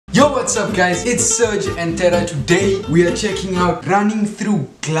Yo, what's up guys? It's Surge and Terra. Today we are checking out running through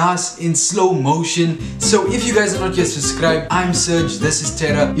glass in slow motion. So if you guys are not yet subscribed, I'm Surge, this is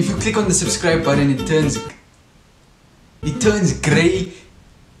Terra. If you click on the subscribe button, it turns grey.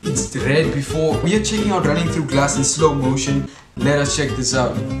 It's red before. We are checking out running through glass in slow motion. Let us check this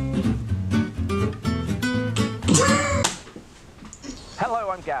out. Hello,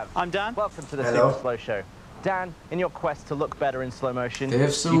 I'm Gav. I'm Dan. Welcome to the Super Slow Show. Dan, in your quest to look better in slow motion,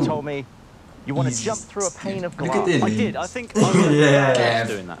 you told me you want to jump through a pane of glass. Look at this. I did. I think I was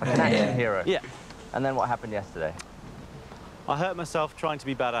doing that. Like an action hero. Yeah. And then what happened yesterday? I hurt myself trying to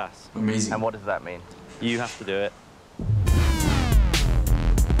be badass. Amazing. And what does that mean? You have to do it.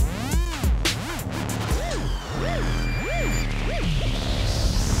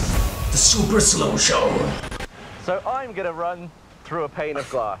 The Super Slow Show. So I'm going to run through a pane of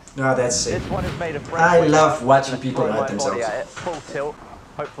glass. Oh, that's sick. This one is made of bread. I love watching people hurt themselves. At full tilt.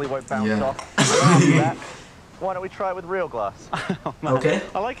 Hopefully won't bounce off. Why don't we try it with real glass? Oh, okay.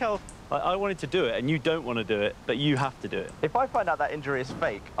 I like how I wanted to do it and you don't want to do it, but you have to do it. If I find out that injury is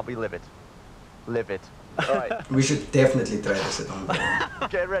fake, I'll be livid. Livid. All right. We should definitely try this at home.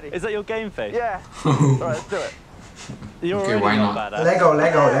 Get ready. Is that your game face? Yeah. All right, let's do it. You're Okay, already why not not? badass.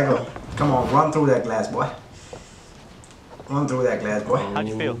 Lego. Come on, run through that glass, boy. Run through that glass, boy. How do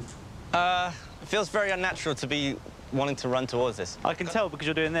you feel? It feels very unnatural to be wanting to run towards this. I can tell because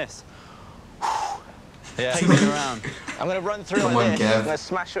you're doing this. Yeah. Pacing around. I'm going to run through Come like on, this. Gav. I'm going to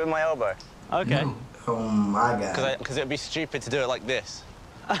smash it with my elbow. Okay. No. Oh my god. Because it would be stupid to do it like this.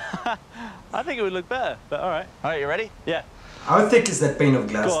 I think it would look better, but all right. All right, you ready? Yeah. How thick is that pane of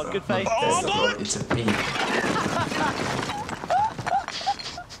glass? Go on, though? good face. That's not right, it's a pane.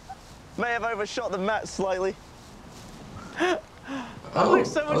 May have overshot the mat slightly. That looks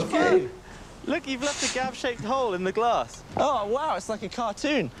so much fun. Look, you've left a Gav-shaped hole in the glass. Oh, wow, it's like a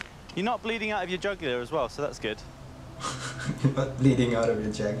cartoon. You're not bleeding out of your jugular as well, so that's good. Not bleeding out of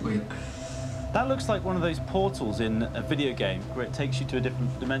your jacket. Wait. That looks like one of those portals in a video game where it takes you to a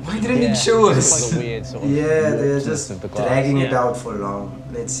different dimension. Why didn't it show us? It's like a weird sort of They're just of the glass. dragging it Yeah. out for long.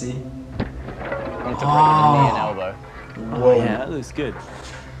 Let's see. I'm to break the knee and elbow. Whoa. Yeah, that looks good.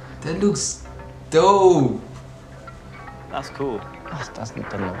 That looks dope. That's cool. That doesn't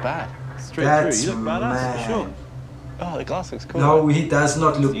look bad. Straight That's through. You look badass for sure. Oh, the glass looks cool. No, he does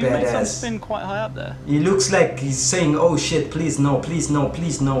not look You made some badass. spin quite high up there. He looks like he's saying, oh shit, please no, please no,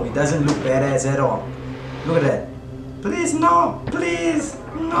 please no. He doesn't look badass at all. Look at that. Please no, please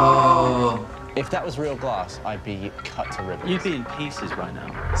no. Oh. If that was real glass, I'd be cut to ribbons. You'd be in pieces right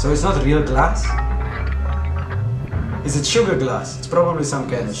now. So it's not real glass? Is it sugar glass? It's probably some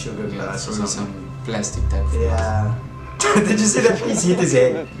kind of sugar glass or some plastic type. Yeah. Did you see that piece hit his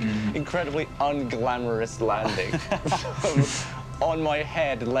head? Incredibly unglamorous landing. On my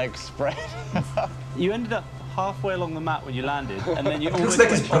head, legs spread. You ended up halfway along the mat when you landed, and then you It looks almost like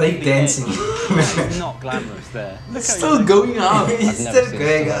he's went completely breakdancing. dead. It's not glamorous there. Look It's how still you going up. He's never still seen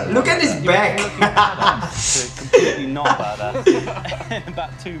going someone up. Look at his back. to completely not badass.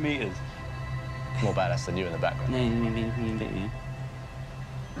 About 2 meters. More badass than you in the background.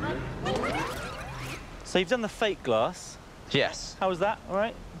 So you've done the fake glass. Yes. How was that? All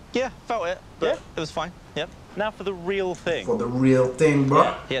right. Yeah, felt it. But Yeah? it was fine. Yep. Now for the real thing. For the real thing,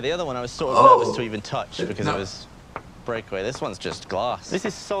 bro. Yeah, the other one I was sort of nervous to even touch because it was breakaway. This one's just glass. This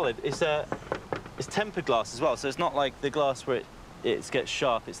is solid. It's tempered glass as well, so it's not like the glass where it gets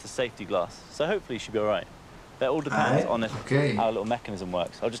sharp. It's the safety glass. So hopefully you should be all right. That all depends on how a little mechanism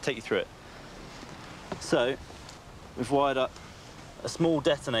works. I'll just take you through it. So we've wired up a small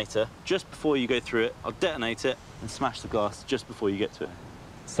detonator just before you go through it. I'll detonate it and smash the glass just before you get to it.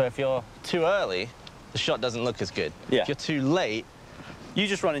 So if you're too early, the shot doesn't look as good. Yeah. If you're too late, You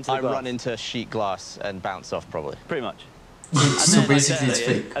just run into the I glass. run into sheet glass and bounce off probably. Pretty much. So then I basically it's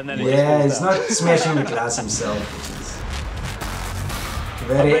detonate it, fake. and then it Yeah, just it's falls not smashing the glass himself. It's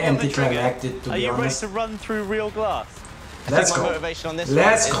very Bring up the trigger. anticlimactic, to Are be you ready honest. to run through real glass? Let's My go. motivation on this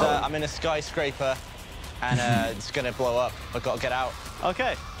Let's one is go. I'm in a skyscraper and it's going to blow up. I've got to get out.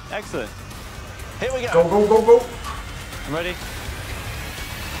 Okay, excellent. Here we go. Go, go, go, go. I'm ready.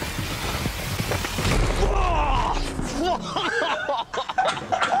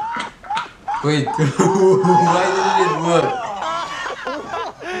 Wait, why didn't it work?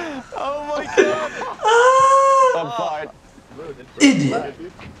 Oh my god! I'm fine. Idiot.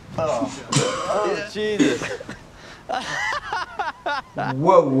 Oh, Jesus.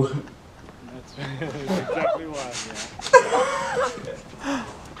 Whoa. That's exactly why,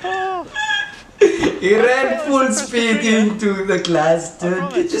 He ran full speed into the glass,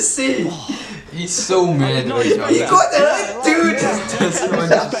 dude. Did you see? He's so mad right now. He got hurt, dude! I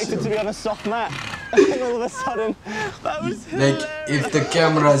was expected to be on a soft mat. And all of a sudden, that was like, if the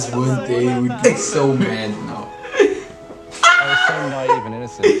cameras weren't there, he would be so mad now. I was so naive and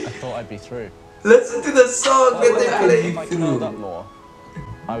innocent. I thought I'd be through. Listen to the song that they play If I curled up more,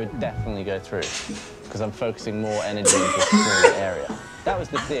 I would definitely go through. Because I'm focusing more energy into a smaller area. That was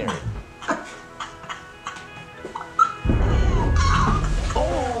the theory.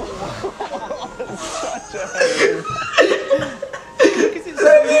 Such a Because it's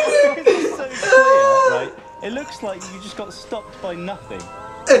so clear, right? It looks like you just got stopped by nothing.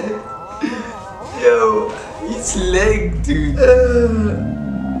 Yo, his leg, dude.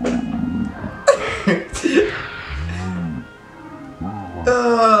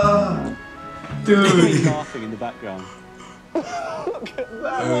 Dude. He's laughing in the background. Look at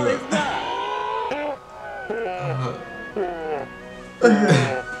that! What is that?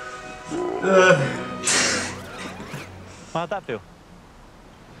 How'd that feel?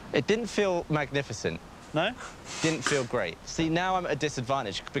 It didn't feel magnificent. No? Didn't feel great. See, now I'm at a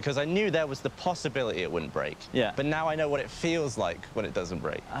disadvantage because I knew there was the possibility it wouldn't break. Yeah. But now I know what it feels like when it doesn't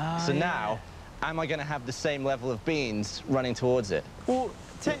break. So now, am I going to have the same level of beans running towards it? Well,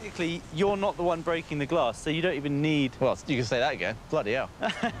 technically, you're not the one breaking the glass, so you don't even need... Well, you can say that again. Bloody hell.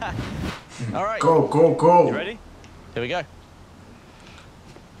 All right. Go, go, go. You ready? Here we go.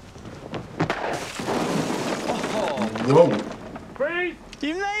 Whoa. Freeze!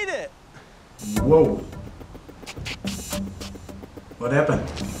 You made it! Whoa. What happened?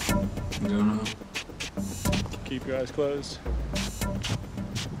 I don't know. Keep your eyes closed.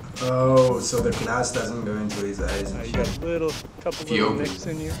 Oh, so the glass doesn't go into his eyes. You got a couple little nicks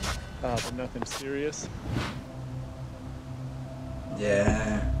in you, but nothing serious.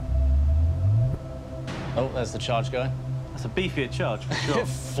 Yeah. Oh, there's the charge going. That's a beefier charge, for sure. It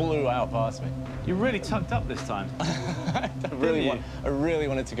flew out past me. You really tucked up this time. I really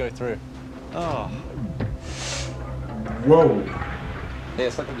wanted to go through. Oh. Whoa. Yeah,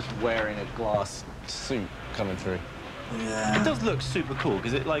 it's like I'm just wearing a glass suit coming through. Yeah. It does look super cool,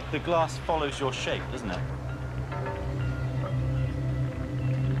 because it, like, the glass follows your shape, doesn't it?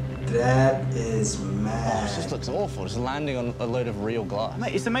 That is mad. Oh, it just looks awful, just landing on a load of real glass.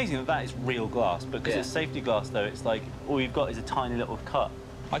 Mate, it's amazing that that is real glass, but because Yeah. it's safety glass, though, it's like, all you've got is a tiny little cut.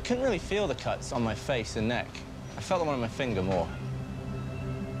 I couldn't really feel the cuts on my face and neck. I felt them on my finger more.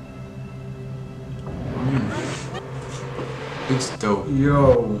 Looks dope.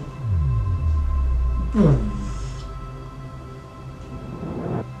 Yo.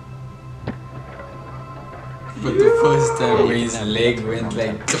 But the first time where his leg went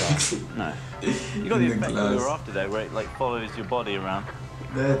like... No. You got the In the effect that we glass. were after, though, where it, like, follows your body around.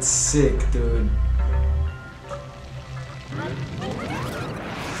 That's sick, dude.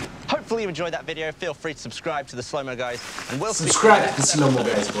 Hopefully you enjoyed that video. Feel free to subscribe to the Slow-Mo Guys. And we'll Subscribe to the Slow-Mo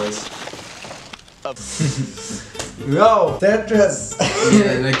Guys, boys. Yo, that was...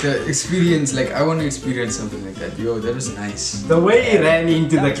 yeah, like the experience, like I want to experience something like that. Yo, that was nice. The way he ran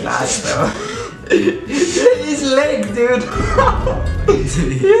into the glass, though. His leg, dude.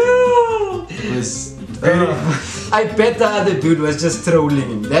 Yo. It was very... I bet the other dude was just trolling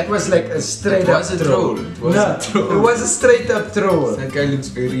him. That was like a straight up troll. It was a troll. It was a straight up troll. That guy looks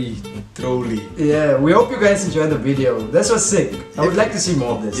very trolly. Yeah, we hope you guys enjoyed the video. This was sick. I would like to see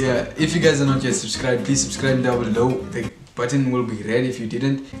more of this. Yeah, if you guys are not yet subscribed, please subscribe down below. The button will be red if you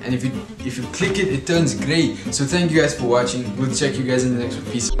didn't. And if you click it, it turns grey. So thank you guys for watching. We'll check you guys in the next one.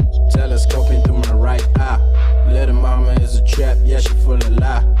 Peace. Telescoping through my right eye. Little mama is a trap, yeah, she full of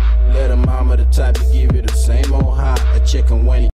lie. Little mama the type to give you the same old high. A chicken when